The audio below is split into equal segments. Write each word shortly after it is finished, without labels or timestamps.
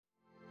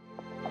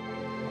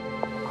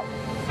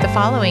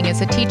following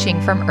is a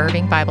teaching from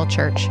Irving Bible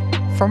Church.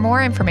 For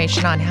more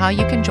information on how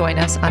you can join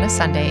us on a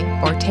Sunday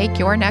or take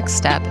your next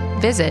step,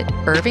 visit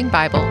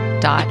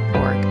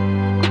irvingbible.org.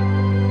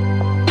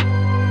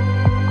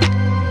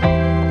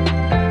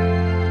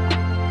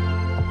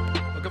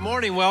 Well, good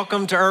morning.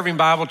 Welcome to Irving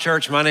Bible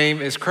Church. My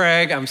name is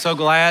Craig. I'm so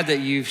glad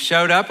that you've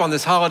showed up on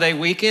this holiday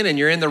weekend and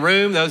you're in the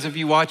room. Those of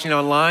you watching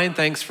online,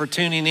 thanks for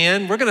tuning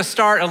in. We're going to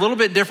start a little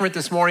bit different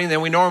this morning than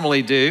we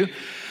normally do.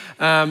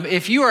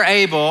 If you are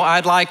able,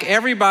 I'd like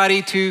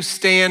everybody to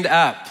stand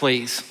up,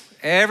 please.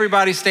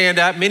 Everybody stand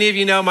up. Many of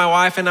you know my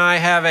wife and I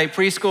have a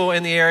preschool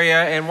in the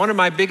area, and one of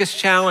my biggest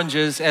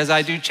challenges as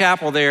I do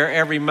chapel there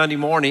every Monday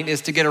morning is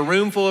to get a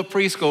room full of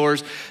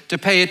preschoolers to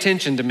pay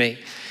attention to me.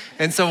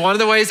 And so one of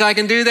the ways I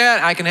can do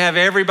that, I can have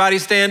everybody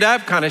stand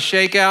up, kind of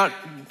shake out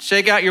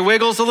your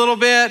wiggles a little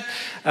bit,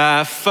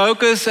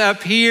 focus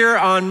up here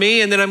on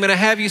me, and then I'm going to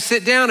have you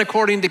sit down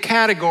according to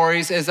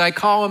categories as I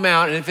call them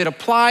out. And if it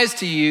applies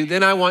to you,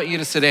 then I want you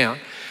to sit down.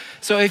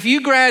 So if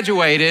you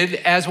graduated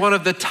as one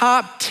of the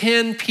top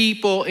 10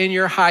 people in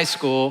your high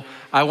school,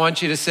 I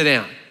want you to sit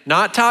down.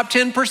 Not top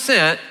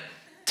 10%,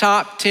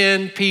 top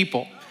 10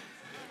 people.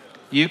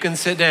 You can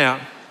sit down.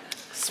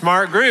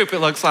 Smart group it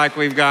looks like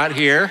we've got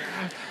here.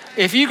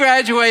 If you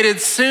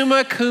graduated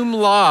summa cum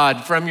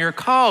laude from your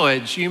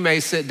college, you may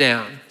sit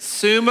down.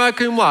 Summa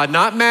cum laude,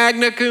 not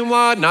magna cum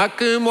laude, not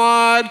cum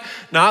laude,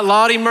 not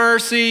laude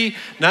mercy,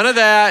 none of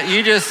that.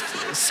 You just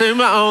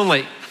summa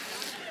only.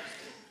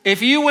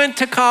 If you went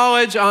to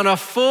college on a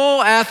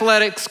full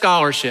athletic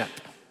scholarship,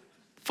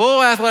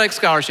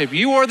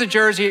 you wore the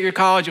jersey at your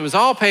college, it was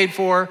all paid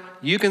for,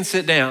 you can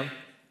sit down.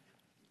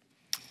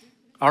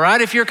 All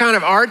right, if you're kind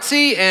of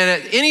artsy and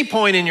at any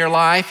point in your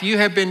life you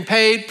have been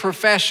paid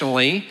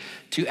professionally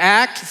to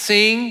act,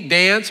 sing,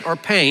 dance, or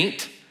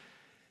paint,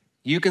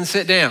 you can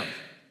sit down.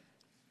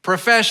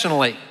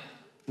 Professionally,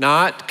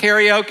 not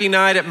karaoke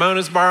night at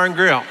Mona's Bar and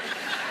Grill.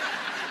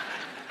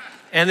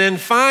 And then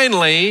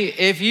finally,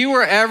 if you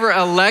were ever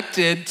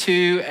elected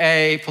to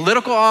a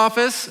political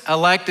office,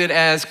 elected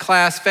as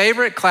class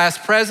favorite, class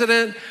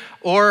president,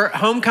 or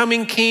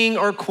homecoming king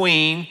or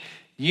queen,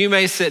 you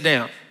may sit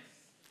down.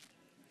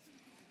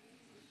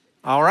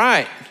 All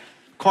right,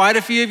 quite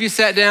a few of you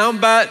sat down,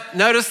 but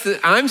notice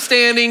that I'm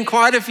standing,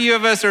 quite a few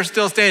of us are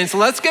still standing. So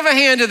let's give a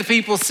hand to the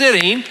people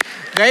sitting.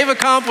 They've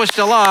accomplished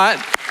a lot.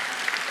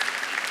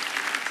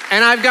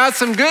 And I've got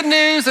some good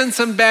news and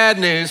some bad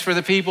news for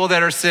the people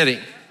that are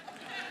sitting.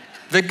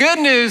 The good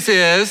news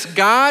is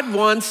God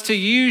wants to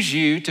use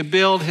you to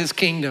build his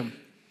kingdom.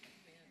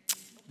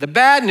 The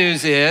bad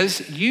news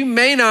is you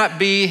may not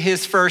be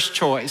his first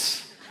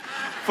choice.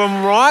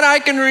 From what I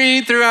can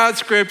read throughout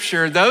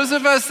Scripture, those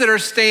of us that are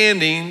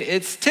standing,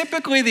 it's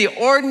typically the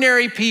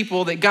ordinary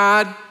people that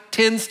God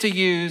tends to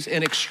use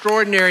in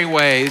extraordinary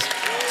ways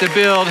to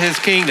build his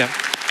kingdom.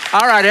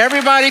 All right,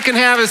 everybody can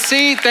have a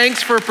seat.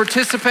 Thanks for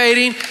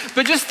participating.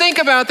 But just think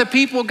about the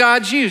people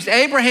God's used.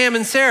 Abraham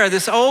and Sarah,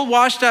 this old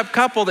washed up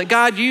couple that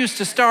God used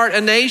to start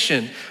a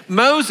nation.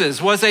 Moses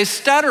was a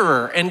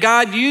stutterer and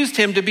God used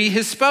him to be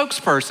his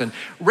spokesperson.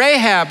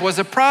 Rahab was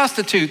a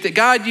prostitute that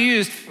God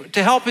used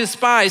to help his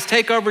spies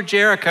take over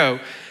Jericho.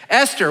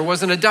 Esther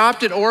was an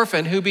adopted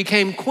orphan who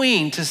became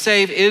queen to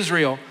save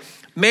Israel.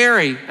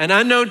 Mary, an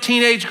unknown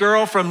teenage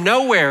girl from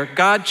nowhere,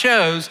 God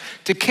chose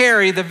to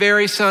carry the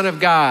very Son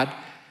of God.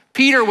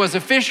 Peter was a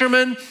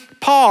fisherman.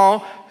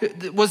 Paul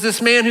was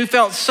this man who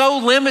felt so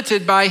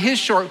limited by his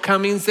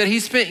shortcomings that he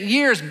spent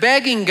years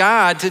begging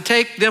God to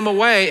take them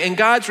away. And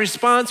God's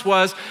response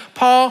was,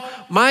 Paul,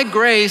 my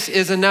grace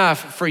is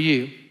enough for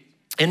you.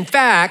 In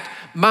fact,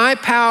 my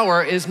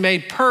power is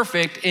made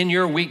perfect in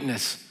your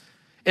weakness.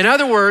 In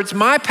other words,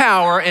 my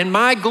power and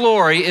my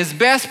glory is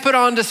best put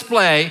on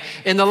display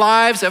in the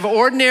lives of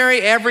ordinary,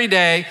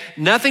 everyday,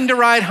 nothing to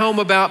write home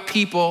about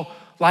people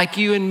like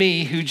you and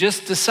me who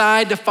just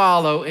decide to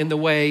follow in the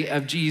way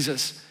of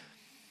Jesus.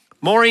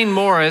 Maureen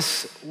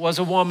Morris was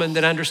a woman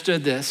that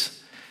understood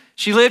this.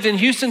 She lived in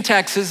Houston,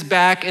 Texas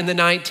back in the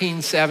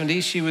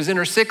 1970s. She was in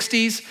her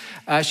 60s.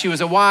 She was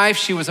a wife.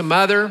 She was a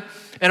mother.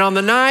 And on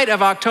the night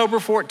of October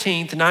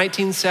 14th,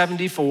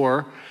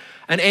 1974,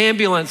 an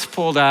ambulance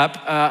pulled up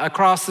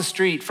across the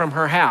street from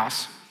her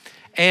house.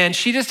 And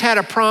she just had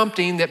a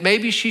prompting that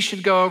maybe she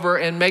should go over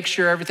and make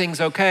sure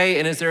everything's okay,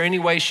 and is there any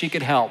way she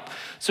could help?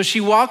 So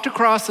she walked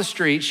across the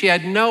street. She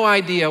had no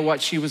idea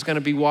what she was going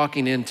to be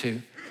walking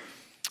into.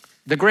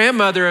 The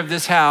grandmother of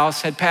this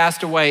house had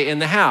passed away in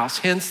the house,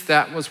 hence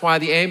that was why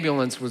the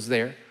ambulance was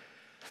there.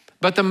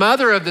 But the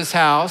mother of this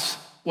house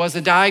was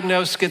a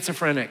diagnosed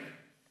schizophrenic.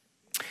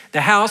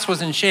 The house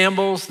was in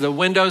shambles, the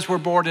windows were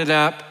boarded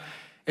up,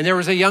 and there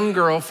was a young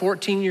girl,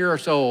 14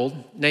 years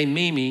old, named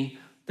Mimi,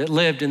 that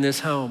lived in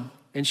this home.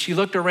 And she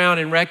looked around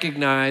and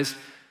recognized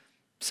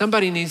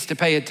somebody needs to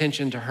pay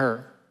attention to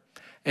her.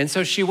 And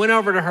so she went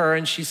over to her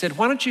and she said,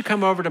 why don't you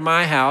come over to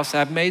my house?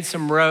 I've made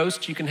some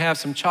roast. You can have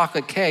some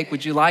chocolate cake.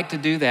 Would you like to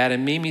do that?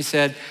 And Mimi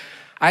said,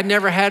 I'd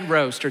never had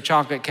roast or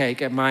chocolate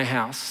cake at my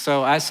house.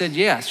 So I said,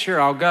 yes, sure,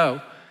 I'll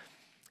go.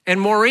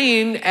 And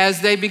Maureen,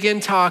 as they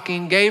began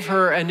talking, gave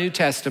her a New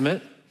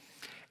Testament.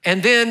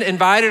 and then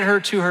invited her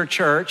to her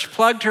church,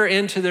 plugged her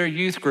into their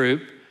youth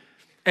group,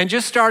 and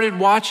just started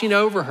watching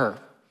over her.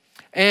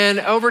 And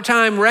over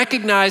time,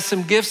 recognized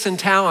some gifts and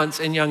talents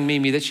in young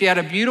Mimi, that she had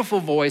a beautiful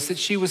voice, that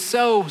she was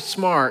so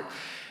smart.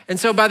 And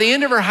so by the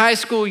end of her high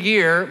school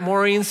year,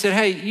 Maureen said,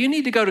 hey, you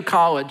need to go to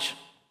college.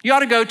 You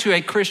ought to go to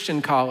a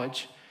Christian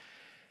college.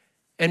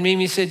 And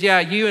Mimi said, yeah,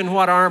 you and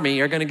what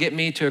army are going to get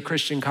me to a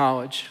Christian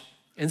college?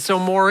 And so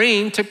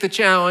Maureen took the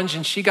challenge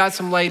and she got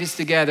some ladies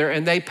together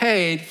and they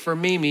paid for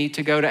Mimi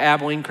to go to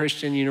Abilene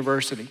Christian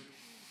University.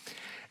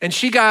 And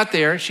she got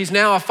there. She's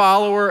now a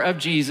follower of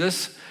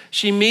Jesus.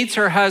 She meets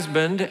her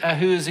husband,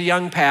 who is a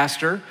young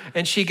pastor,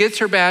 and she gets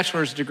her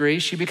bachelor's degree.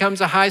 She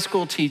becomes a high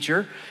school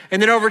teacher. And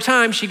then over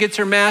time, she gets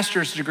her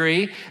master's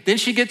degree. Then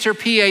she gets her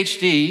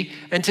PhD.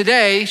 And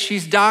today,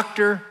 she's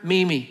Dr.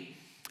 Mimi,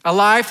 a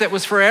life that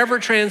was forever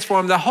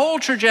transformed. The whole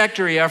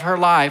trajectory of her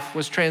life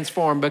was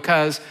transformed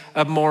because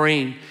of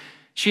Maureen.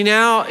 She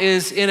now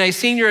is in a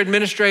senior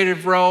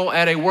administrative role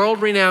at a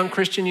world-renowned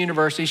Christian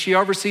university. She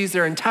oversees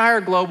their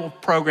entire global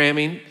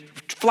programming,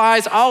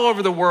 flies all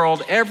over the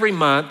world every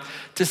month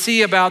to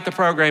see about the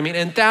programming,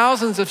 and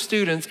thousands of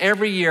students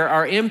every year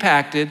are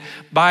impacted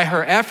by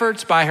her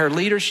efforts, by her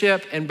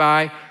leadership, and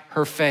by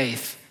her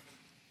faith.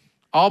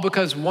 All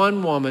because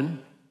one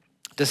woman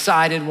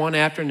decided one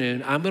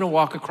afternoon, I'm gonna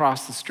walk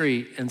across the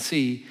street and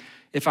see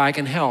if I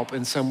can help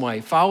in some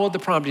way. Followed the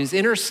promptings.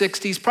 In her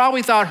 60s,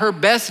 probably thought her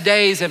best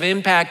days of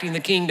impacting the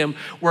kingdom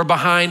were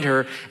behind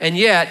her, and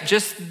yet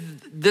just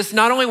this,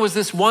 not only was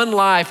this one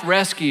life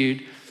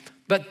rescued,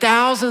 but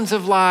thousands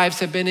of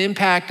lives have been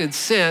impacted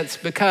since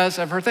because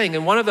of her thing.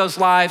 And one of those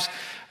lives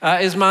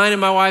is mine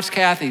and my wife's,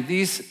 Kathy.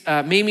 These,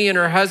 Mimi and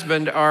her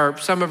husband are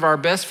some of our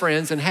best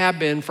friends and have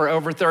been for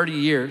over 30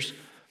 years.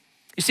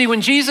 You see, when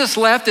Jesus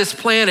left this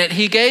planet,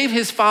 he gave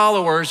his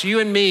followers,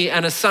 you and me,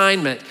 an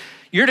assignment.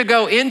 You're to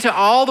go into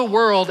all the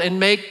world and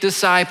make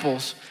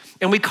disciples.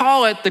 And we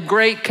call it the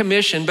Great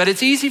Commission, but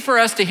it's easy for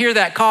us to hear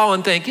that call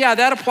and think, yeah,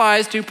 that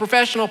applies to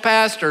professional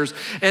pastors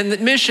and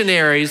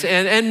missionaries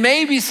and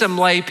maybe some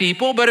lay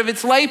people, but if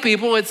it's lay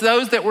people, it's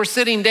those that were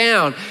sitting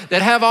down,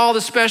 that have all the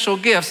special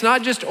gifts,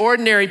 not just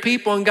ordinary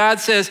people. And God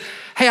says,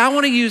 hey, I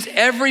want to use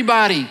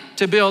everybody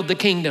to build the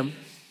kingdom.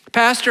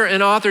 Pastor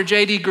and author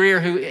J.D.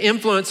 Greear, who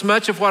influenced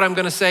much of what I'm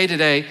going to say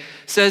today,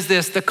 says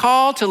this: the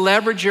call to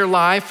leverage your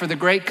life for the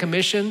Great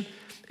Commission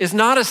is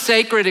not a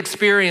sacred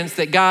experience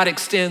that God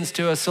extends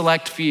to a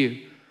select few.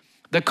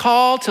 The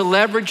call to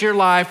leverage your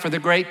life for the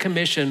Great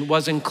Commission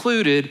was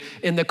included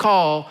in the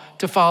call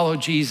to follow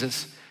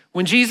Jesus.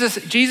 When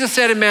Jesus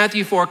said in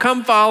Matthew 4,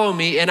 come follow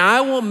me and I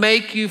will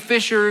make you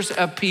fishers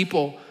of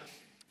people,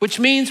 which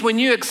means when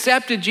you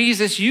accepted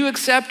Jesus, you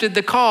accepted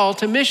the call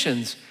to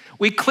missions.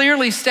 We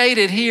clearly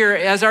stated here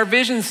as our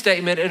vision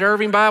statement at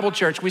Irving Bible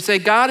Church, we say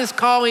God is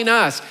calling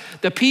us,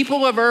 the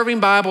people of Irving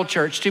Bible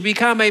Church, to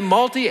become a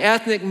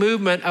multi-ethnic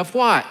movement of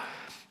what?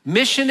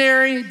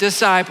 Missionary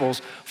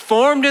disciples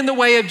formed in the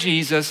way of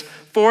Jesus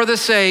for the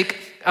sake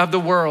of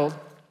the world.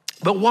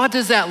 But what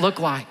does that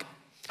look like?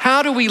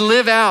 How do we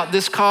live out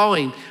this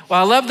calling? Well,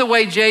 I love the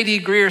way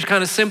J.D. Greear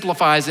kind of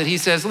simplifies it. He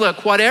says,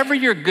 look, whatever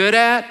you're good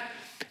at,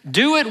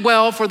 do it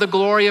well for the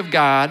glory of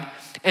God,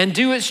 and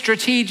do it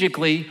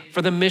strategically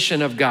for the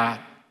mission of God.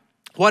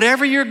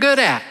 Whatever you're good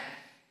at,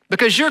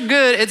 because you're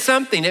good at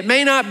something. It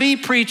may not be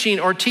preaching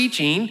or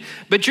teaching,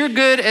 but you're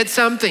good at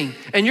something,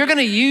 and you're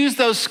gonna use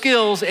those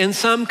skills in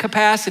some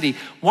capacity.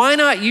 Why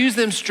not use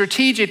them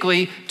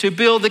strategically to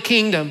build the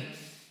kingdom?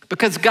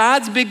 Because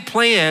God's big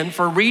plan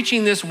for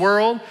reaching this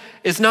world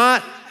is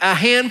not a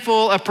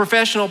handful of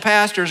professional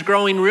pastors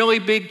growing really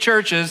big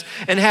churches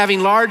and having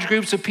large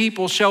groups of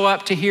people show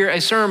up to hear a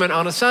sermon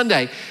on a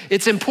Sunday.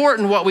 It's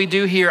important what we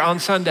do here on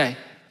Sunday.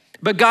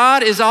 But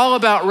God is all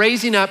about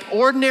raising up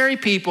ordinary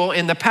people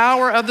in the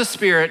power of the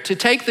Spirit to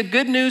take the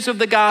good news of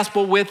the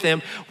gospel with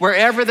them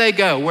wherever they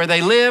go, where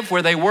they live,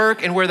 where they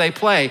work, and where they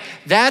play.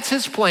 That's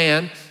his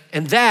plan,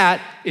 and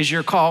that is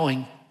your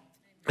calling.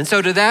 And so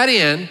to that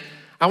end,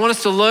 I want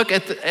us to look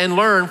at and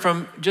learn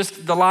from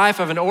just the life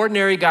of an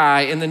ordinary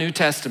guy in the New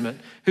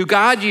Testament who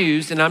God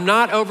used, and I'm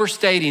not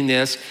overstating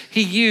this,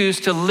 he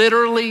used to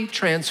literally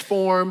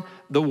transform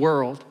the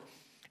world.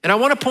 And I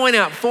want to point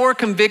out 4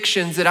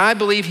 convictions that I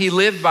believe he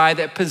lived by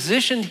that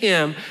positioned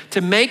him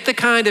to make the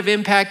kind of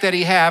impact that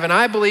he had. And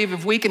I believe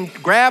if we can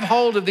grab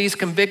hold of these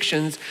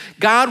convictions,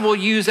 God will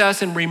use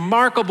us in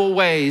remarkable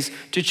ways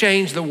to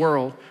change the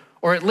world,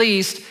 or at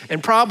least,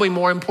 and probably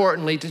more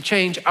importantly, to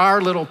change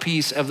our little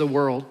piece of the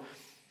world.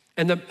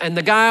 And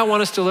the guy I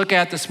want us to look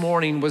at this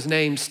morning was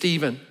named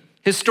Stephen.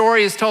 His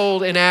story is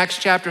told in Acts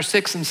chapter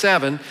 6 and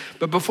 7,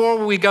 but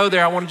before we go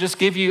there, I want to just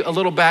give you a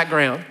little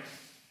background.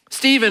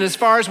 Stephen, as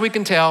far as we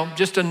can tell,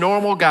 just a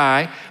normal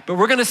guy, but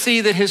we're going to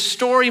see that his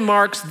story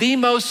marks the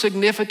most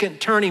significant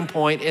turning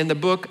point in the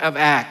book of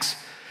Acts.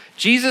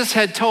 Jesus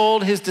had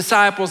told his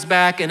disciples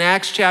back in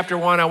Acts chapter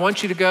 1, I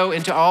want you to go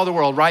into all the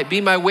world, right?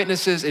 Be my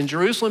witnesses in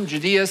Jerusalem,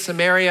 Judea,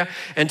 Samaria,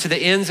 and to the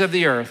ends of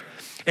the earth.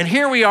 And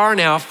here we are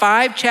now,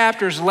 5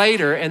 chapters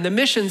later, and the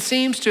mission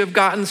seems to have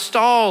gotten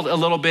stalled a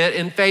little bit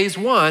in phase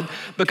 1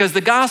 because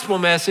the gospel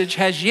message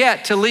has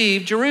yet to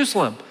leave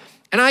Jerusalem.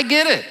 And I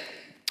get it.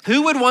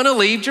 Who would want to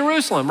leave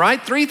Jerusalem,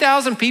 right?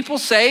 3,000 people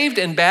saved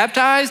and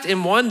baptized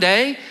in one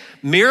day.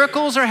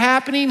 Miracles are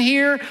happening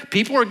here.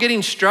 People are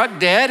getting struck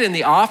dead in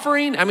the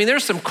offering. I mean,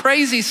 there's some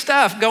crazy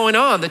stuff going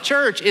on. The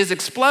church is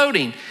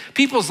exploding.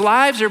 People's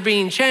lives are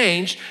being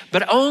changed,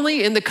 but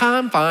only in the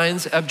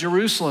confines of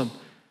Jerusalem.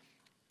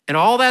 And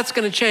all that's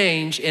going to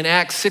change in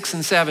Acts 6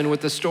 and 7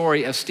 with the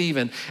story of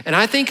Stephen. And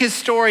I think his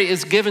story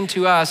is given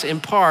to us in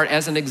part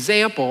as an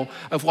example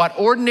of what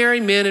ordinary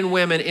men and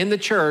women in the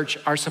church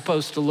are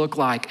supposed to look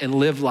like and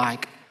live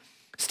like.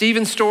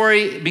 Stephen's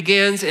story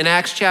begins in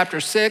Acts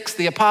chapter 6.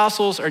 The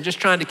apostles are just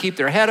trying to keep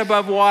their head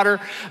above water,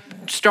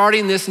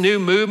 starting this new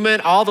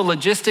movement, all the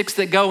logistics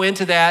that go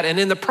into that. And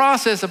in the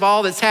process of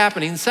all that's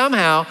happening,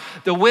 somehow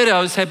the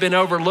widows have been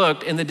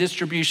overlooked in the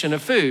distribution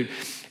of food.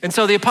 And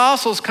so the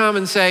apostles come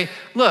and say,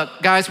 look,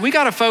 guys, we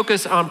got to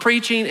focus on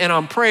preaching and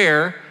on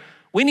prayer.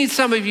 We need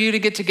some of you to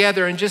get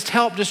together and just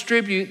help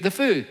distribute the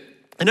food.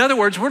 In other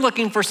words, we're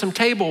looking for some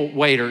table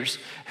waiters.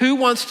 Who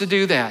wants to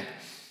do that?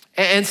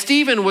 And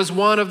Stephen was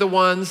one of the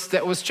ones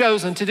that was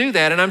chosen to do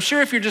that. And I'm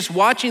sure if you're just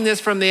watching this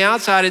from the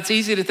outside, it's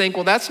easy to think,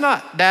 well, that's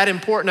not that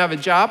important of a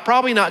job,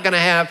 probably not going to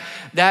have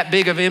that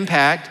big of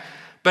impact.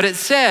 But it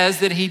says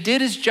that he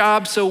did his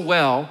job so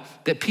well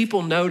that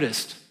people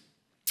noticed.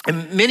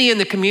 And many in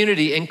the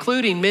community,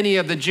 including many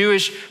of the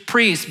Jewish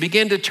priests,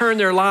 began to turn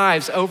their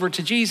lives over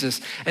to Jesus.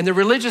 And the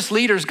religious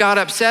leaders got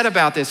upset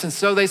about this. And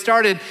so they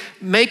started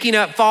making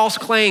up false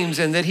claims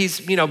and that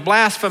he's,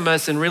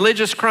 blasphemous and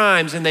religious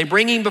crimes, and they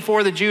bring him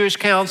before the Jewish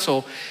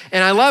council.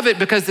 And I love it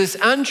because this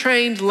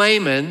untrained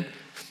layman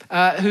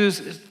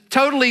who's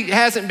totally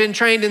hasn't been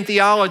trained in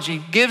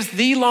theology gives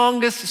the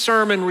longest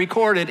sermon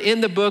recorded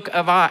in the book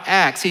of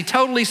Acts. He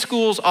totally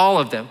schools all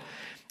of them.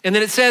 And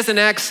then it says in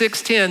Acts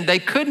 6:10, they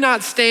could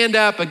not stand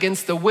up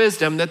against the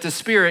wisdom that the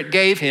Spirit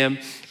gave him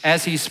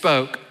as he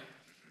spoke.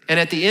 And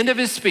at the end of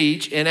his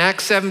speech in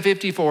Acts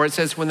 7:54, it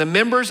says, when the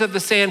members of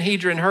the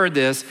Sanhedrin heard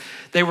this,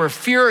 they were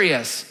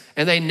furious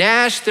and they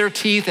gnashed their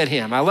teeth at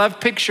him. I love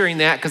picturing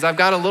that because I've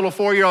got a little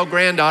 4-year-old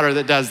granddaughter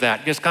that does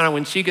that. Just kind of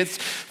when she gets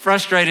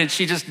frustrated,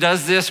 she just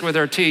does this with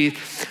her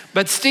teeth.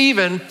 But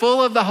Stephen,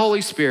 full of the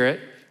Holy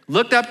Spirit,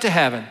 looked up to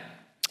heaven,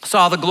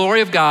 saw the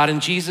glory of God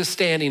and Jesus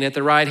standing at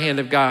the right hand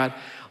of God.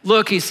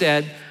 Look, he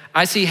said,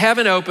 I see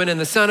heaven open and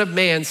the Son of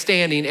Man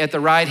standing at the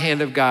right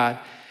hand of God.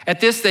 At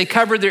this, they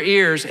covered their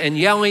ears and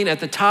yelling at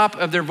the top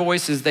of their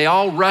voices, they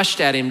all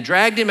rushed at him,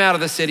 dragged him out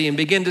of the city and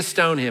began to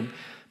stone him.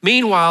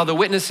 Meanwhile, the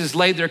witnesses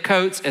laid their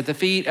coats at the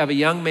feet of a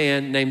young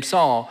man named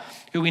Saul,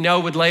 who we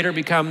know would later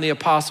become the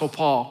Apostle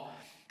Paul.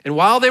 And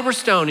while they were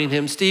stoning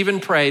him,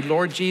 Stephen prayed,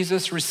 Lord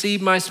Jesus,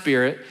 receive my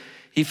spirit.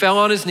 He fell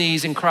on his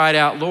knees and cried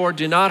out, Lord,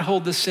 do not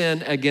hold the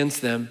sin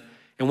against them.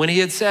 And when he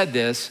had said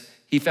this,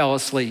 he fell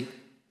asleep.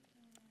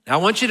 Now, I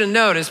want you to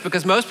notice,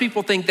 because most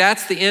people think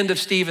that's the end of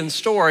Stephen's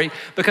story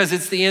because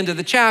it's the end of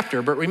the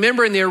chapter. But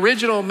remember, in the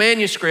original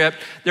manuscript,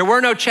 there were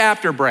no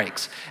chapter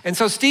breaks. And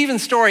so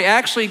Stephen's story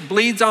actually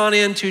bleeds on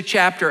into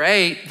chapter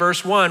 8,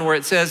 verse 1, where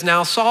it says,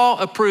 now Saul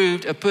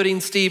approved of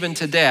putting Stephen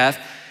to death.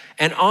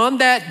 And on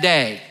that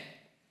day,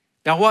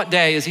 now what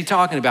day is he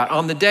talking about?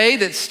 On the day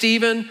that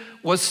Stephen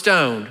was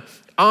stoned,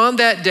 on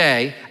that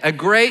day, a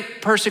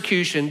great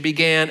persecution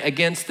began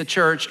against the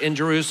church in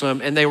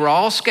Jerusalem, and they were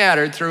all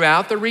scattered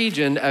throughout the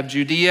region of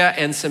Judea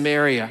and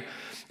Samaria.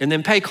 And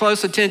then pay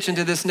close attention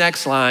to this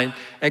next line,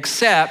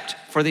 except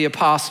for the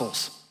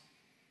apostles.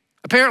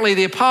 Apparently,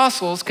 the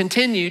apostles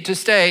continued to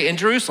stay in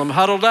Jerusalem,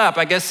 huddled up,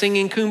 I guess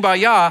singing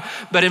Kumbaya.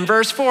 But in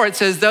verse 4, it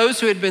says those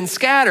who had been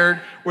scattered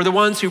were the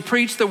ones who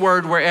preached the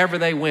word wherever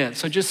they went.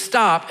 So just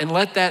stop and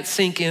let that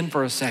sink in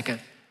for a second.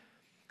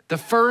 The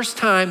first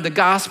time the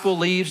gospel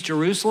leaves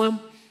Jerusalem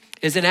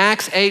is in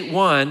Acts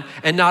 8:1,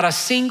 and not a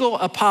single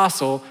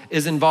apostle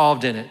is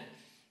involved in it.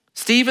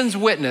 Stephen's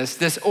witness,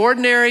 this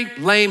ordinary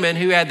layman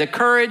who had the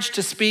courage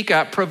to speak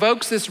up,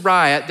 provokes this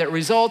riot that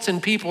results in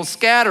people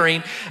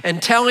scattering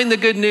and telling the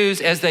good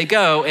news as they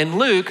go. And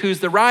Luke, who's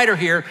the writer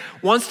here,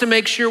 wants to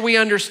make sure we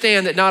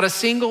understand that not a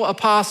single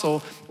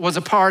apostle was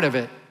a part of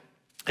it.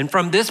 And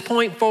from this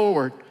point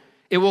forward,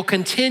 it will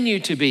continue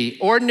to be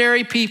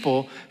ordinary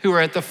people who are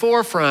at the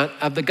forefront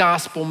of the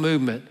gospel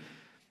movement.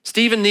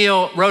 Stephen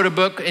Neal wrote a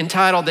book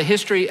entitled The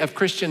History of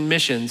Christian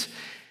Missions,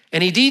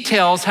 and he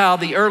details how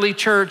the early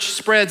church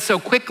spread so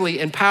quickly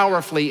and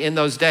powerfully in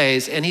those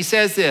days. And he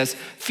says this,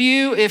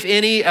 few, if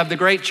any, of the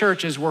great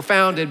churches were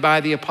founded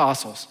by the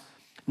apostles.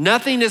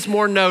 Nothing is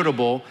more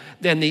notable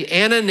than the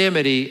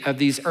anonymity of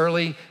these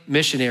early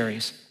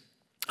missionaries.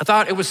 I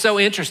thought it was so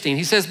interesting.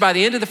 He says by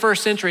the end of the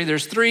first century,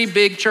 there's 3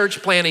 big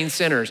church planting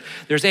centers.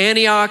 There's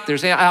Antioch,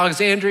 there's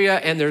Alexandria,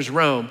 and there's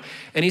Rome.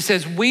 And he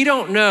says, we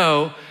don't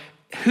know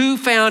who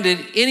founded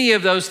any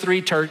of those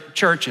 3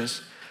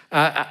 churches,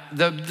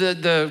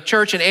 The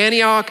church in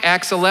Antioch,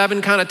 Acts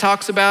 11 kind of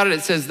talks about it.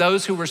 It says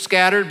those who were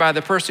scattered by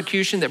the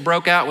persecution that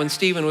broke out when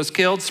Stephen was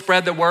killed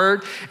spread the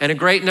word, and a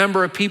great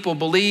number of people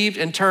believed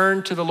and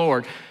turned to the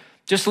Lord.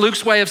 Just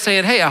Luke's way of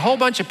saying, hey, a whole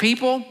bunch of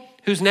people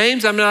whose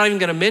names I'm not even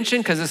going to mention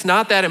because it's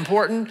not that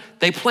important,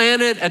 they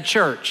planted a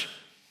church.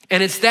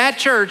 And it's that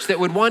church that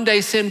would one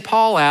day send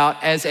Paul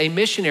out as a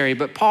missionary,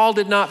 but Paul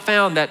did not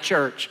found that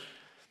church.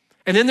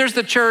 And then there's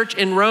the church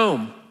in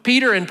Rome.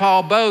 Peter and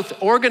Paul both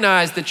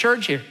organized the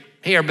church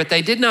here, but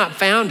they did not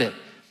found it.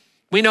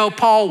 We know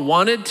Paul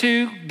wanted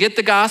to get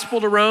the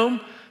gospel to Rome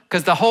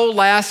because the whole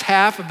last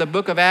half of the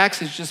book of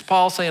Acts is just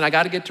Paul saying, I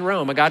got to get to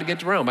Rome. I got to get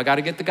to Rome. I got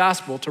to get the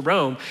gospel to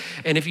Rome.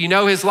 And if you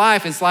know his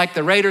life, it's like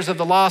the Raiders of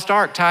the Lost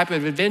Ark type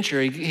of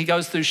adventure. He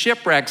goes through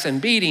shipwrecks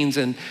and beatings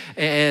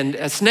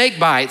and snake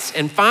bites.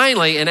 And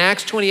finally, in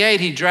Acts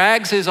 28, he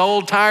drags his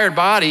old tired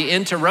body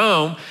into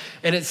Rome.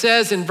 And it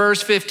says in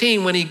verse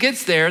 15, when he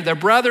gets there, the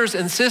brothers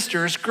and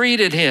sisters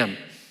greeted him.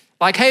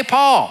 Like, hey,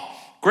 Paul,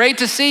 great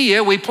to see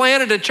you. We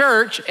planted a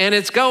church and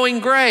it's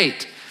going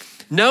great.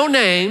 No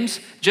names,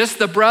 just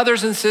the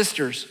brothers and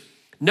sisters.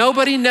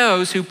 Nobody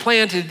knows who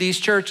planted these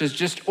churches,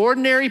 just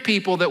ordinary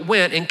people that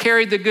went and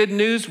carried the good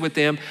news with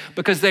them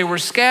because they were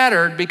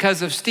scattered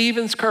because of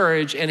Stephen's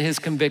courage and his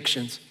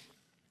convictions.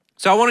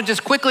 So I want to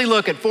just quickly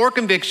look at 4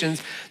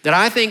 convictions that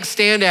I think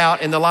stand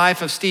out in the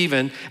life of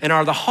Stephen and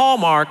are the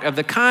hallmark of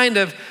the kind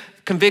of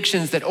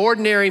convictions that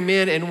ordinary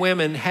men and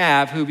women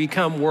have who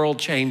become world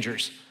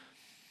changers.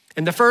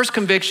 And the first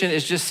conviction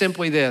is just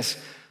simply this: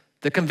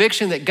 the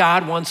conviction that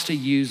God wants to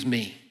use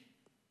me.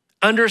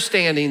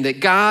 Understanding that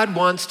God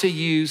wants to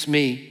use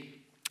me.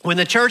 When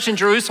the church in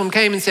Jerusalem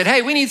came and said,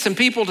 hey, we need some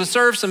people to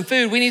serve some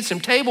food. We need some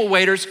table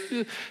waiters.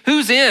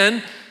 Who's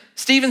in?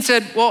 Stephen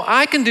said, well,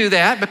 I can do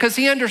that, because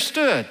he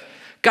understood.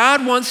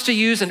 God wants to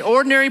use an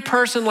ordinary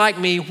person like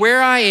me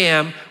where I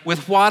am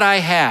with what I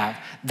have.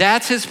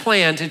 That's his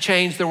plan to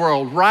change the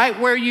world, right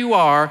where you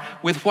are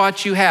with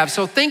what you have.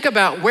 So think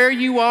about where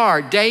you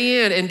are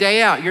day in and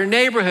day out, your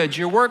neighborhoods,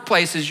 your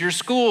workplaces, your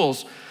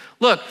schools.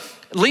 Look,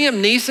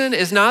 Liam Neeson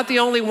is not the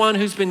only one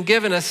who's been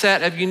given a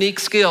set of unique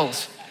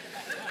skills.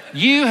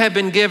 You have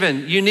been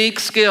given unique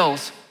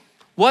skills.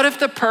 What if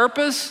the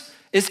purpose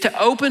is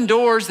to open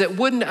doors that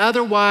wouldn't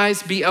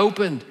otherwise be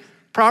opened?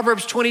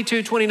 Proverbs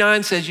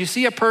 22:29 says, you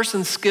see a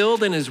person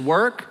skilled in his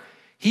work,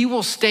 he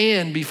will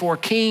stand before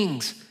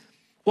kings.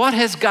 What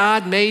has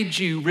God made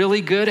you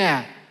really good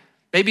at?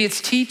 Maybe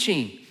it's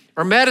teaching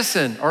or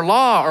medicine or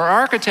law or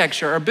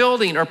architecture or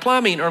building or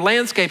plumbing or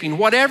landscaping,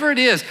 whatever it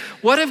is.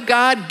 What if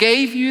God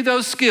gave you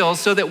those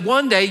skills so that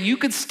one day you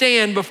could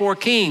stand before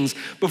kings,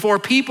 before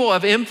people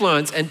of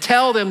influence, and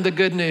tell them the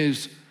good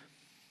news?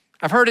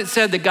 I've heard it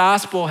said the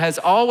gospel has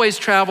always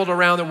traveled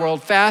around the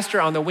world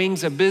faster on the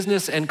wings of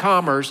business and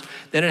commerce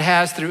than it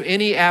has through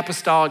any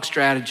apostolic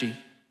strategy.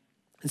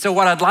 And so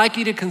what I'd like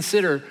you to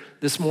consider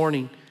this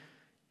morning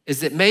is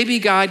that maybe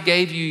God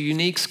gave you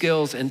unique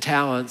skills and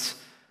talents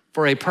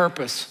for a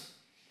purpose.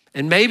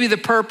 And maybe the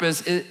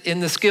purpose in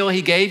the skill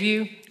he gave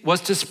you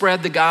was to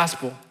spread the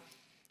gospel.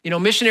 You know,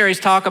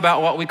 missionaries talk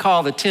about what we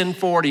call the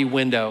 1040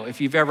 window.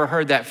 If you've ever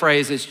heard that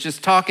phrase, it's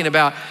just talking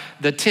about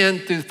the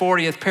 10th through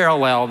 40th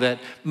parallel, that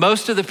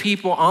most of the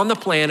people on the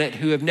planet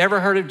who have never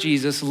heard of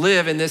Jesus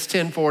live in this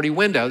 1040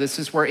 window. This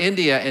is where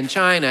India and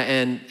China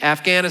and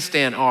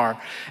Afghanistan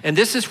are. And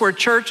this is where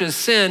churches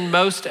send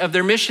most of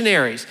their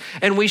missionaries.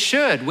 And we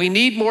should. We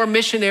need more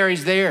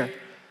missionaries there.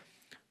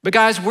 But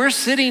guys, we're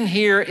sitting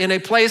here in a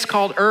place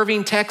called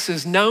Irving,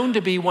 Texas, known to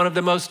be one of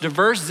the most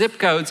diverse zip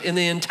codes in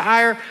the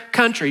entire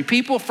country.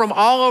 People from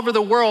all over the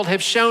world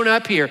have shown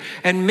up here,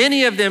 and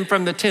many of them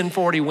from the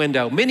 1040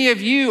 window. Many of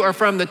you are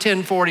from the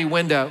 1040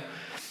 window.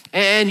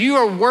 And you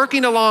are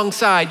working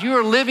alongside, you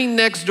are living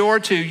next door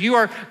to, you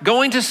are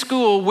going to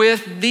school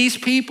with these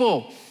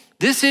people.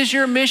 This is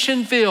your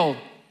mission field.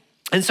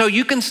 And so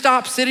you can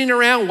stop sitting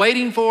around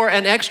waiting for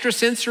an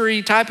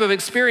extrasensory type of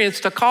experience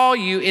to call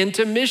you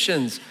into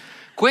missions.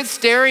 Quit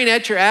staring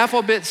at your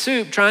alphabet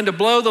soup, trying to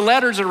blow the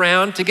letters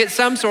around to get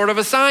some sort of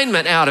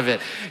assignment out of it.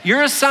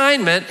 Your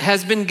assignment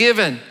has been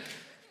given.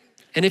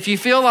 And if you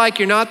feel like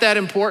you're not that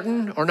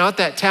important or not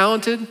that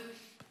talented,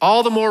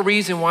 all the more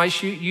reason why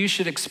you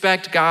should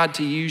expect God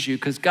to use you,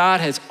 because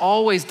God has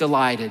always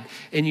delighted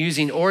in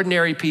using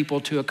ordinary people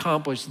to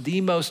accomplish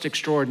the most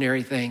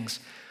extraordinary things.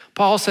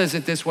 Paul says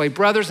it this way,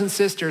 brothers and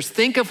sisters,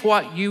 think of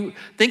what you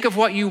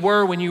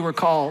were when you were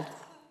called.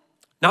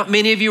 Not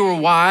many of you were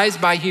wise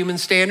by human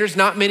standards.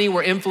 Not many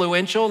were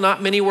influential.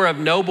 Not many were of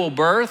noble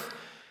birth.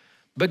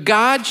 But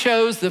God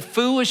chose the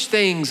foolish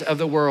things of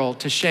the world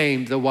to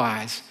shame the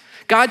wise.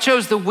 God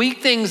chose the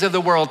weak things of the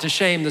world to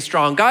shame the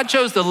strong. God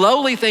chose the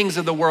lowly things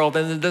of the world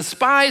and the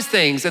despised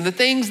things and the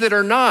things that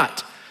are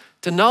not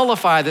to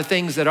nullify the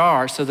things that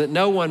are, so that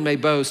no one may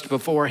boast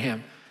before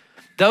him.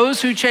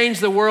 Those who change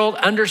the world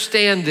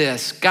understand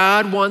this.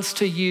 God wants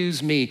to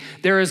use me.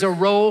 There is a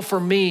role for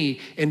me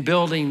in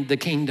building the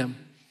kingdom.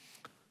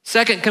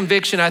 Second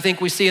conviction I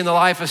think we see in the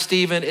life of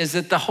Stephen is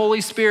that the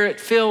Holy Spirit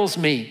fills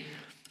me.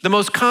 The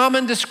most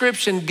common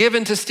description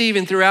given to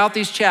Stephen throughout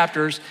these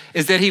chapters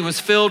is that he was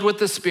filled with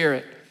the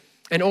Spirit.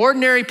 And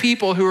ordinary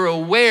people who are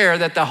aware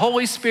that the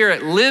Holy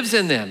Spirit lives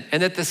in them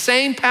and that the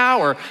same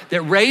power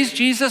that raised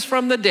Jesus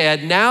from the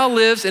dead now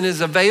lives and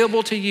is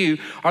available to you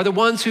are the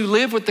ones who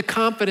live with the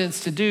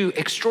confidence to do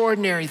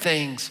extraordinary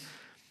things.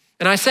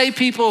 And I say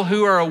people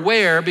who are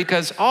aware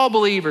because all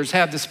believers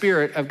have the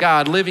Spirit of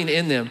God living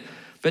in them,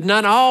 but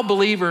not all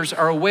believers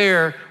are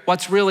aware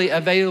what's really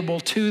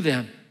available to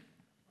them.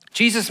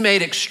 Jesus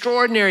made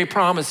extraordinary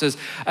promises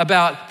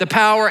about the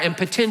power and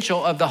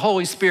potential of the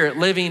Holy Spirit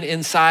living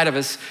inside of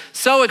us.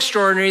 So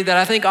extraordinary that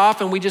I think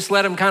often we just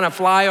let them kind of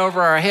fly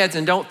over our heads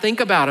and don't think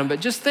about them.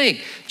 But just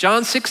think,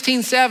 John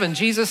 16:7,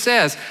 Jesus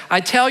says, I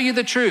tell you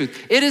the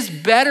truth, it is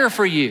better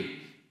for you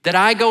that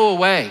I go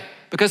away,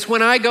 because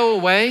when I go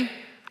away,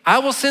 I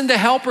will send the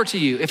helper to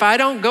you. If I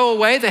don't go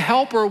away, the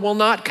helper will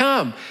not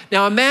come.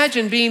 Now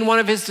imagine being one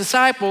of his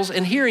disciples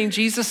and hearing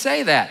Jesus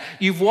say that.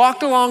 You've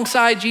walked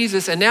alongside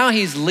Jesus and now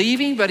he's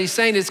leaving, but he's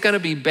saying it's going to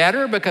be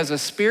better because a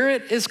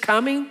Spirit is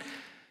coming.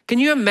 Can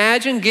you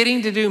imagine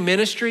getting to do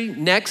ministry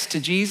next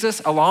to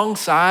Jesus,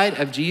 alongside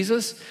of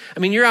Jesus? I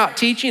mean, you're out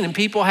teaching and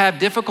people have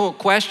difficult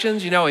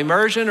questions,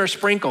 immersion or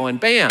sprinkle, and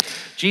bam,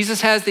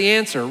 Jesus has the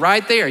answer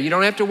right there. You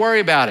don't have to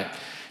worry about it.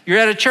 You're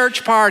at a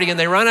church party and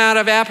they run out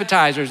of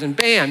appetizers and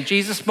bam,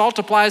 Jesus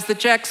multiplies the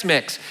Chex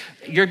Mix.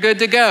 You're good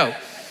to go.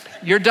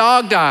 Your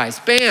dog dies.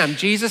 Bam,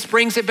 Jesus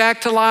brings it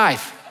back to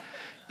life.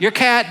 Your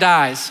cat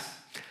dies.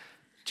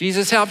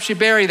 Jesus helps you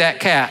bury that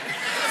cat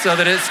so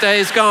that it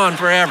stays gone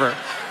forever.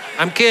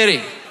 I'm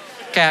kidding,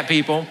 cat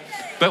people.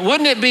 But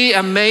wouldn't it be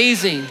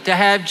amazing to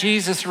have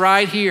Jesus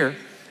right here?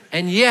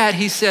 And yet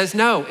he says,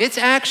 no, it's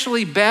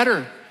actually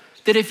better.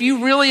 That if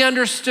you really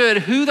understood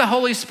who the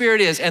Holy Spirit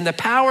is and the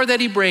power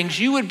that he brings,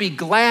 you would be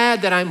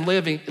glad that I'm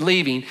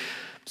leaving.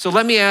 So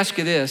let me ask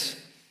you this.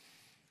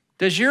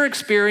 Does your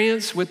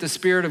experience with the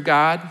Spirit of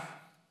God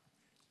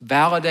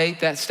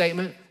validate that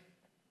statement?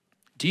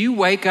 Do you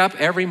wake up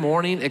every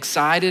morning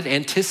excited,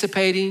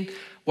 anticipating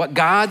what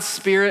God's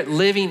Spirit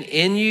living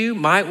in you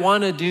might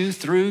want to do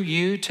through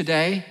you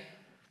today?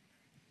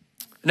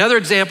 Another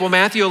example,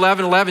 Matthew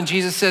 11:11,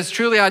 Jesus says,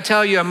 truly I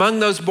tell you, among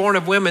those born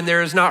of women,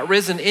 there has not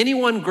risen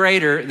anyone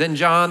greater than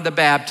John the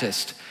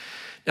Baptist.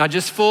 Now,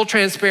 just full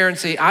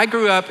transparency, I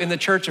grew up in the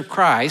Church of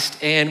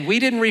Christ, and we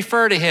didn't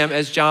refer to him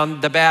as John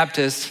the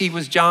Baptist. He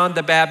was John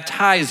the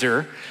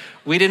Baptizer.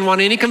 We didn't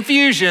want any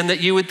confusion that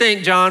you would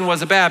think John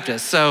was a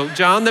Baptist. So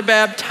John the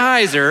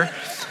Baptizer,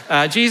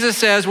 Jesus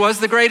says, was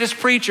the greatest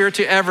preacher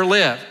to ever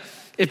live.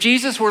 If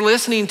Jesus were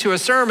listening to a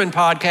sermon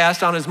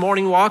podcast on his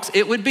morning walks,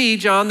 it would be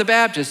John the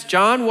Baptist.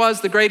 John was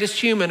the greatest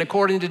human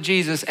according to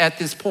Jesus at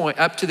this point,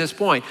 up to this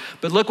point.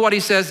 But look what he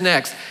says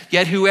next.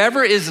 Yet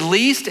whoever is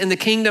least in the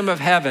kingdom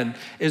of heaven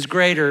is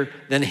greater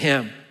than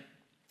him.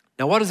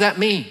 Now, what does that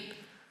mean?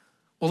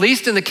 Well,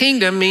 least in the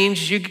kingdom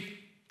means you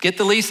get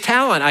the least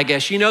talent, I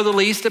guess. You know the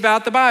least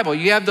about the Bible.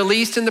 You have the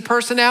least in the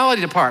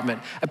personality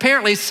department.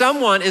 Apparently,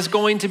 someone is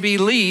going to be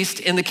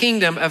least in the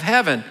kingdom of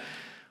heaven,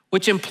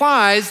 which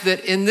implies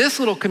that in this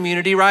little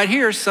community right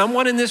here,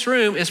 someone in this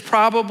room is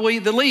probably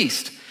the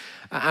least.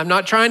 I'm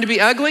not trying to be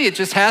ugly, it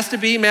just has to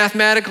be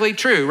mathematically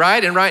true,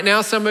 right? And right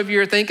now, some of you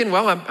are thinking,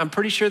 well, I'm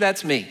pretty sure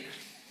that's me.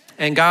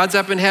 And God's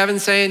up in heaven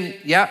saying,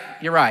 yep,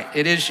 you're right,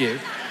 it is you.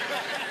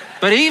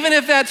 But even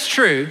if that's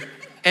true,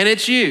 and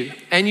it's you,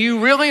 and you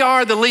really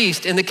are the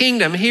least in the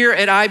kingdom here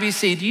at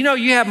IBC, do you know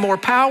you have more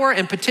power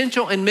and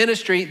potential in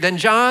ministry than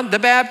John the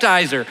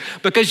Baptizer?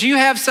 Because you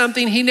have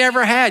something he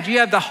never had. You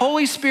have the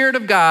Holy Spirit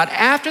of God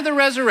after the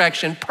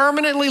resurrection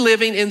permanently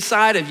living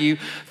inside of you,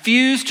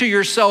 fused to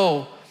your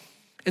soul.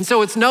 And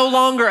so it's no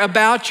longer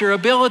about your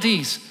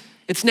abilities.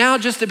 It's now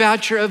just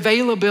about your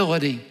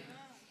availability.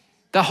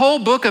 The whole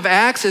book of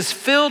Acts is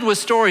filled with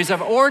stories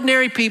of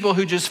ordinary people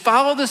who just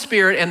follow the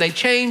Spirit and they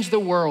change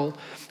the world.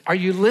 Are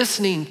you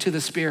listening to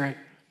the Spirit?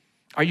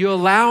 Are you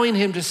allowing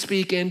him to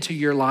speak into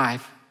your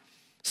life?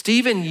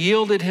 Stephen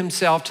yielded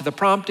himself to the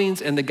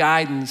promptings and the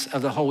guidance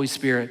of the Holy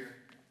Spirit.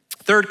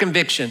 Third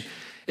conviction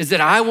is that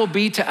I will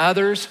be to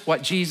others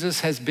what Jesus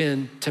has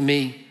been to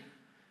me.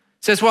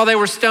 It says, while they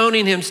were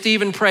stoning him,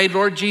 Stephen prayed,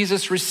 Lord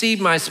Jesus,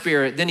 receive my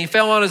spirit. Then he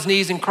fell on his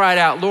knees and cried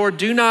out, Lord,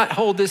 do not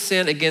hold this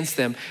sin against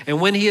them.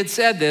 And when he had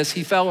said this,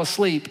 he fell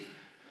asleep.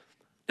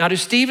 Now, do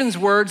Stephen's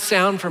words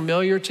sound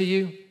familiar to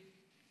you?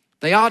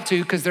 They ought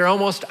to, because they're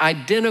almost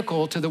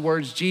identical to the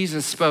words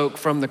Jesus spoke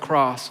from the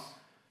cross.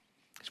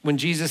 When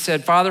Jesus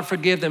said, Father,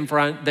 forgive them,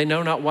 for they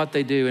know not what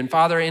they do. And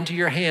Father, into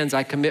your hands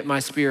I commit my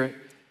spirit.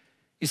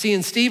 You see,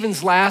 in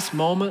Stephen's last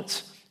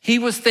moments, he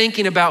was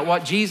thinking about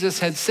what Jesus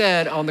had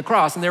said on the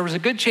cross. And there was a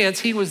good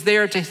chance he was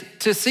there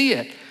to see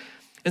it.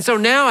 And so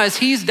now as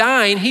he's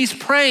dying, he's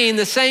praying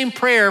the same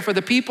prayer for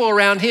the people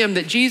around him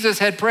that Jesus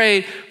had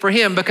prayed for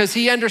him, because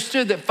he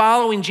understood that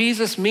following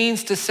Jesus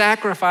means to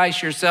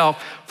sacrifice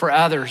yourself for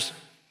others.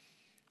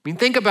 I mean,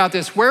 think about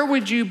this. Where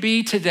would you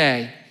be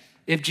today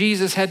if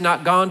Jesus had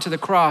not gone to the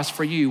cross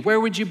for you? Where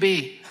would you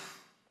be?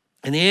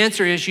 And the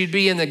answer is you'd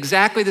be in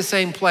exactly the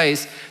same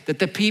place that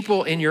the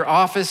people in your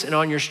office and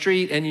on your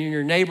street and in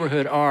your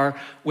neighborhood are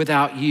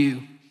without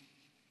you.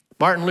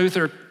 Martin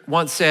Luther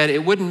once said,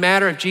 it wouldn't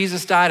matter if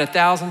Jesus died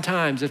 1,000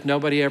 times if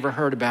nobody ever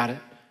heard about it.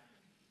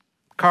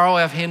 Carl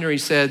F. Henry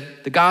said,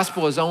 the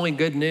gospel is only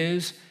good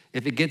news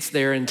if it gets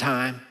there in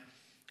time.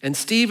 And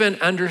Stephen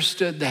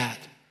understood that.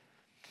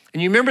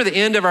 And you remember the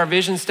end of our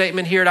vision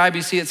statement here at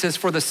IBC, it says,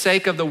 for the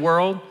sake of the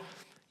world.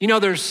 You know,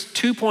 there's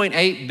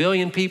 2.8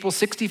 billion people,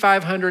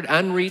 6,500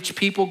 unreached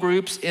people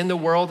groups in the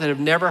world that have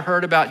never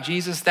heard about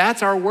Jesus.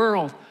 That's our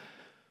world.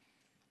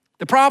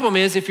 The problem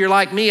is, if you're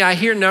like me, I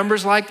hear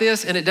numbers like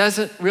this and it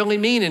doesn't really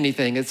mean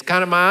anything. It's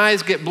kind of, my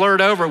eyes get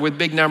blurred over with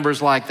big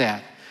numbers like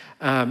that.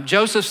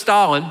 Joseph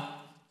Stalin,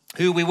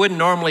 who we wouldn't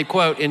normally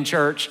quote in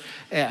church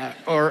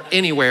or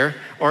anywhere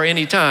or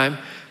anytime,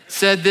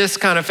 said this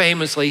kind of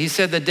famously. He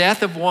said, the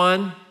death of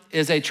one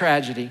is a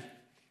tragedy,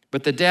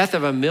 but the death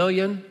of a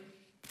million,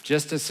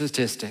 just a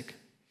statistic.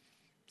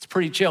 It's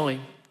pretty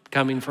chilling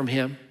coming from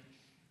him.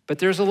 But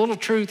there's a little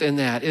truth in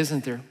that,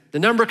 isn't there? The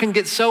number can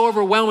get so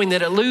overwhelming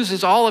that it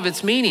loses all of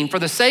its meaning. For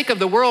the sake of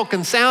the world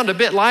can sound a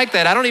bit like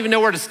that. I don't even know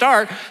where to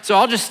start, so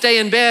I'll just stay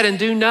in bed and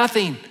do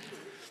nothing.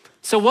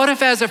 So what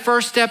if as a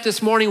first step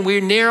this morning,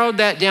 we narrowed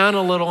that down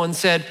a little and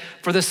said,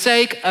 for the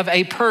sake of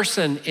a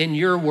person in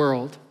your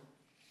world,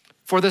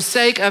 for the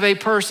sake of a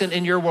person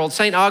in your world.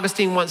 St.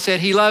 Augustine once said,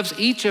 he loves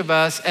each of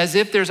us as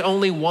if there's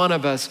only one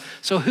of us.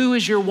 So who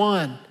is your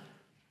one?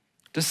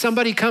 Does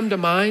somebody come to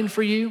mind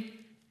for you?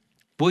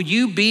 Will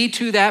you be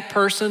to that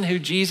person who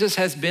Jesus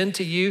has been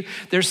to you?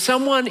 There's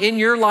someone in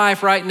your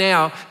life right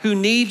now who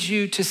needs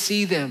you to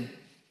see them.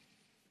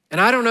 And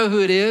I don't know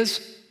who it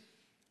is,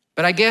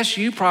 but I guess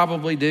you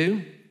probably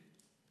do.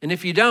 And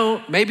if you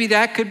don't, maybe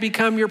that could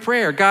become your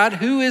prayer. God,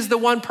 who is the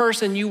one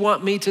person you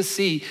want me to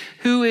see?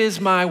 Who is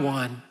my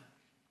one?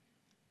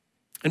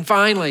 And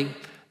finally,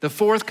 the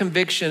fourth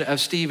conviction of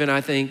Stephen, I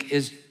think,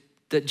 is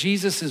that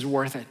Jesus is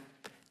worth it.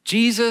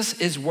 Jesus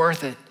is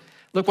worth it.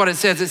 Look what it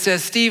says. It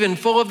says, Stephen,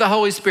 full of the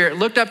Holy Spirit,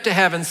 looked up to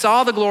heaven,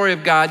 saw the glory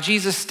of God,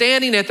 Jesus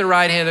standing at the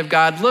right hand of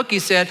God. Look, he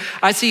said,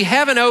 I see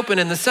heaven open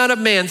and the Son of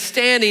Man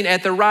standing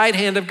at the right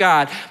hand of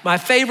God. My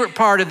favorite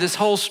part of this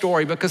whole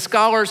story, because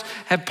scholars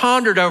have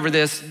pondered over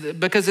this,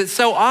 because it's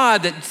so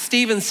odd that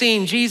Stephen's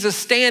seeing Jesus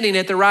standing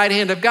at the right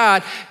hand of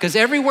God, because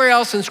everywhere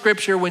else in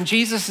Scripture, when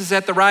Jesus is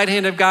at the right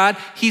hand of God,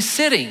 he's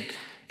sitting.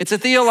 It's a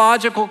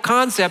theological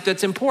concept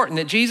that's important,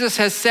 that Jesus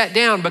has sat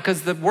down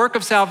because the work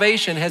of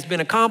salvation has been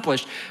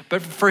accomplished.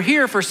 But for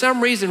here, for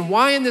some reason,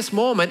 why in this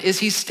moment is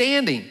he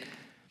standing?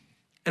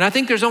 And I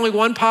think there's only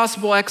one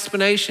possible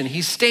explanation.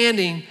 He's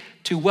standing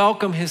to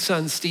welcome his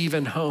son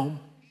Stephen home.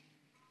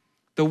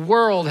 The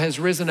world has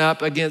risen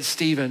up against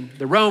Stephen.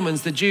 The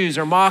Romans, the Jews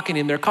are mocking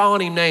him. They're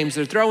calling him names.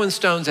 They're throwing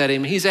stones at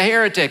him. He's a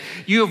heretic.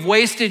 You have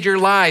wasted your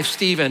life,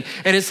 Stephen.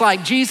 And it's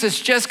like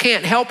Jesus just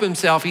can't help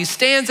himself. He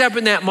stands up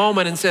in that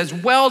moment and says,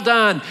 well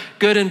done,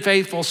 good and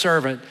faithful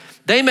servant.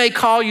 They may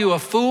call you a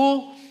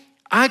fool.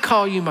 I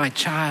call you my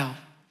child.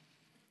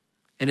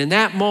 And in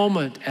that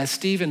moment, as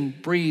Stephen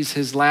breathes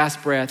his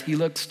last breath, he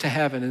looks to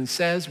heaven and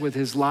says with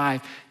his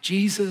life,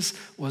 Jesus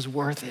was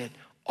worth it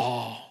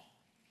all.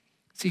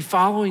 See,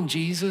 following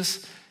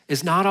Jesus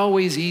is not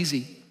always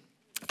easy.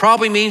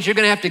 Probably means you're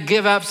gonna have to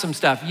give up some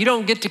stuff. You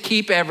don't get to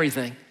keep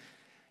everything.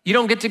 You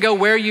don't get to go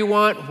where you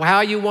want, how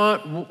you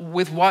want,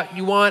 with what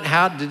you want,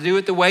 how to do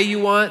it the way you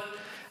want.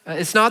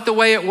 It's not the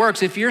way it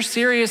works. If you're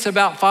serious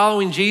about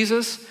following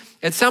Jesus,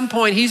 at some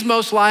point, he's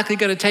most likely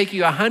gonna take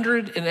you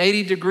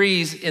 180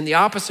 degrees in the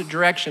opposite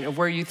direction of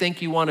where you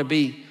think you wanna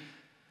be.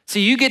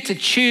 See, you get to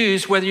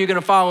choose whether you're gonna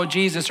follow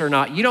Jesus or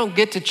not. You don't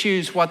get to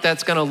choose what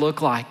that's gonna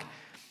look like.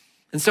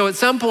 And so at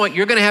some point,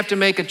 you're gonna have to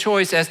make a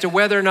choice as to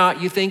whether or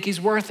not you think he's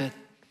worth it,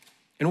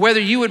 and whether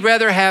you would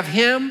rather have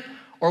him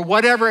or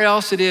whatever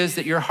else it is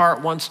that your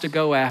heart wants to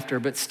go after.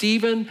 But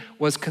Stephen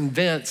was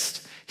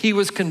convinced, he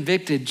was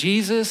convicted,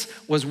 Jesus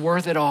was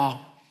worth it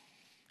all.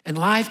 And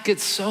life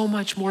gets so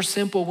much more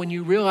simple when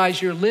you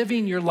realize you're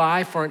living your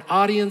life for an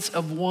audience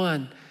of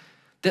one,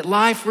 that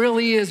life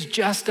really is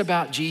just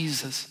about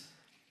Jesus.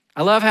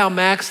 I love how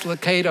Max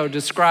Lucado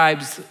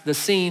describes the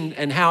scene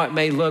and how it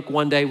may look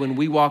one day when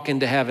we walk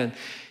into heaven.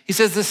 He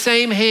says, the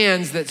same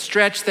hands that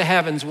stretch the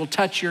heavens will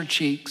touch your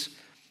cheeks.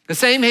 The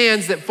same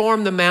hands that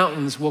form the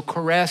mountains will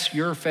caress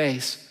your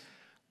face.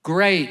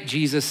 Great,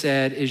 Jesus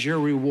said, is your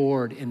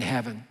reward in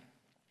heaven.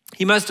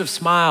 He must have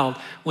smiled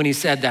when he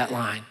said that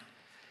line.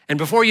 And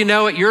before you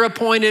know it, your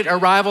appointed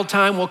arrival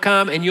time will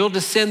come and you'll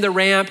descend the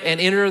ramp and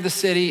enter the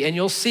city and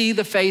you'll see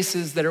the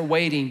faces that are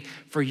waiting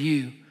for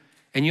you.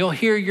 And you'll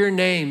hear your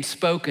name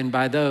spoken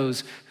by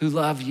those who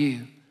love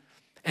you.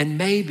 And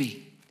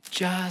maybe,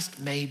 just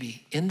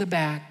maybe, in the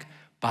back,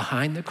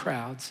 behind the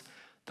crowds,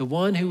 the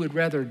one who would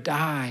rather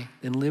die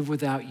than live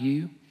without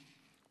you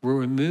will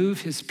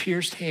remove his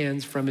pierced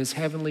hands from his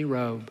heavenly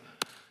robe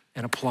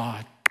and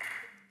applaud.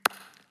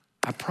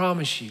 I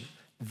promise you,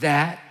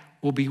 that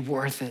will be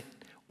worth it.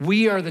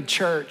 We are the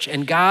church,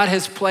 and God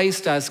has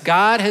placed us.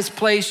 God has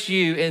placed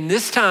you in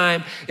this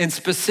time in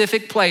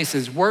specific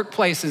places,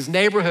 workplaces,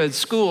 neighborhoods,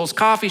 schools,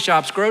 coffee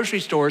shops, grocery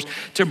stores,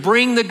 to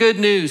bring the good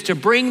news, to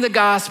bring the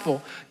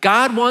gospel.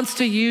 God wants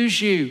to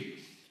use you.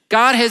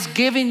 God has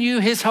given you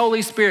his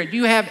Holy Spirit.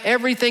 You have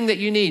everything that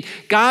you need.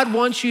 God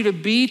wants you to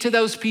be to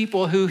those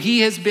people who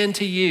he has been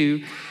to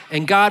you,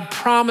 and God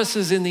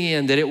promises in the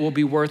end that it will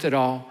be worth it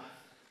all.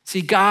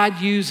 See,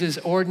 God uses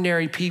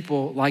ordinary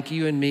people like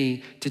you and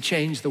me to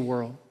change the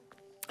world.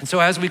 And so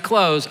as we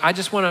close, I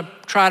just want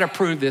to try to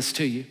prove this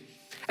to you.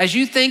 As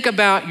you think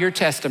about your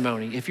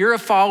testimony, if you're a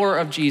follower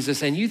of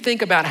Jesus and you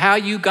think about how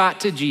you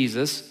got to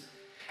Jesus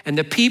and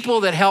the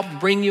people that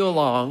helped bring you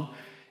along,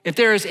 if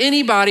there is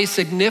anybody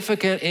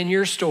significant in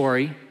your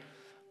story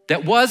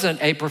that wasn't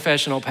a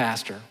professional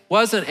pastor,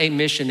 wasn't a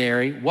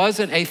missionary,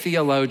 wasn't a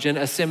theologian,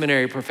 a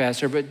seminary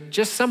professor, but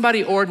just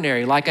somebody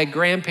ordinary, like a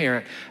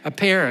grandparent, a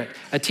parent,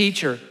 a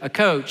teacher, a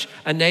coach,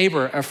 a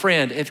neighbor, a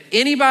friend. If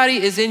anybody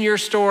is in your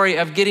story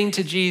of getting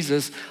to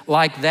Jesus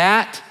like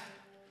that,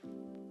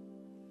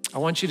 I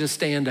want you to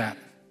stand up.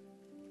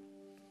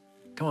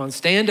 Come on,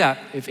 stand up.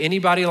 If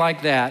anybody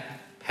like that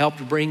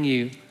helped bring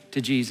you to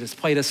Jesus,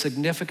 played a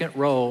significant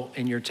role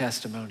in your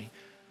testimony.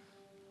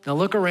 Now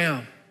look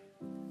around.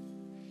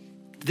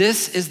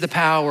 This is the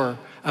power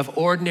of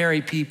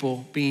ordinary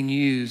people being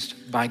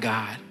used by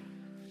God.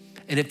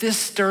 And if this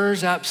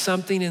stirs up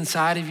something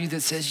inside of you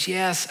that says,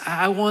 yes,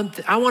 I want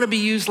to be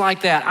used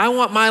like that. I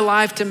want my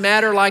life to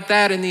matter like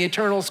that in the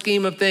eternal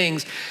scheme of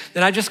things.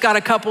 Then I just got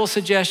a couple of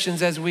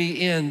suggestions as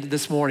we end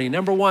this morning.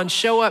 Number one,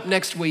 show up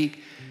next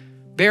week.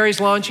 Barry's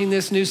launching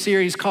this new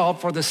series called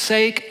For the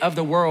Sake of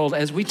the World,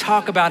 as we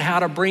talk about how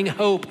to bring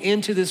hope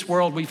into this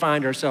world we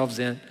find ourselves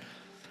in.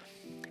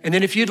 And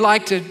then if you'd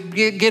like to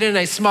get in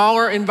a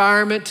smaller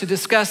environment to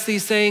discuss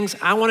these things,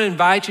 I want to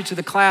invite you to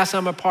the class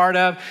I'm a part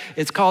of.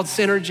 It's called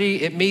Synergy.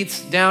 It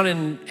meets down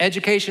in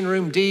Education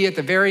Room D at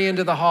the very end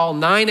of the hall,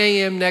 9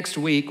 a.m. next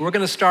week. We're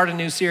going to start a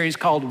new series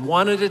called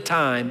One at a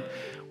Time,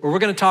 where we're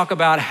going to talk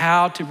about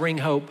how to bring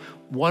hope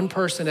one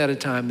person at a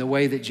time, the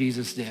way that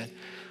Jesus did.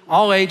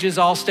 All ages,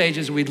 all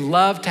stages, we'd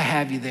love to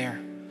have you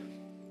there.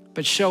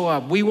 But show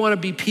up. We want to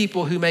be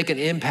people who make an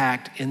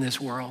impact in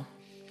this world.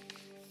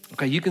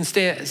 Okay, you can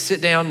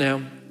sit down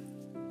now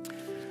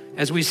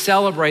as we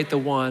celebrate the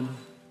one,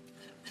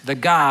 the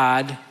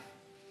God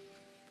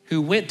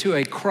who went to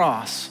a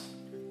cross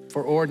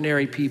for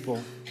ordinary people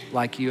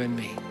like you and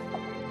me.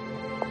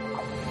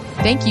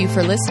 Thank you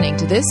for listening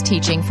to this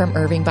teaching from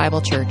Irving Bible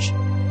Church.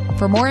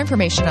 For more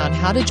information on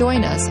how to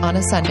join us on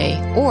a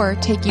Sunday or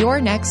take your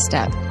next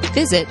step,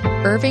 visit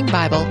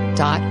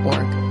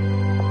irvingbible.org.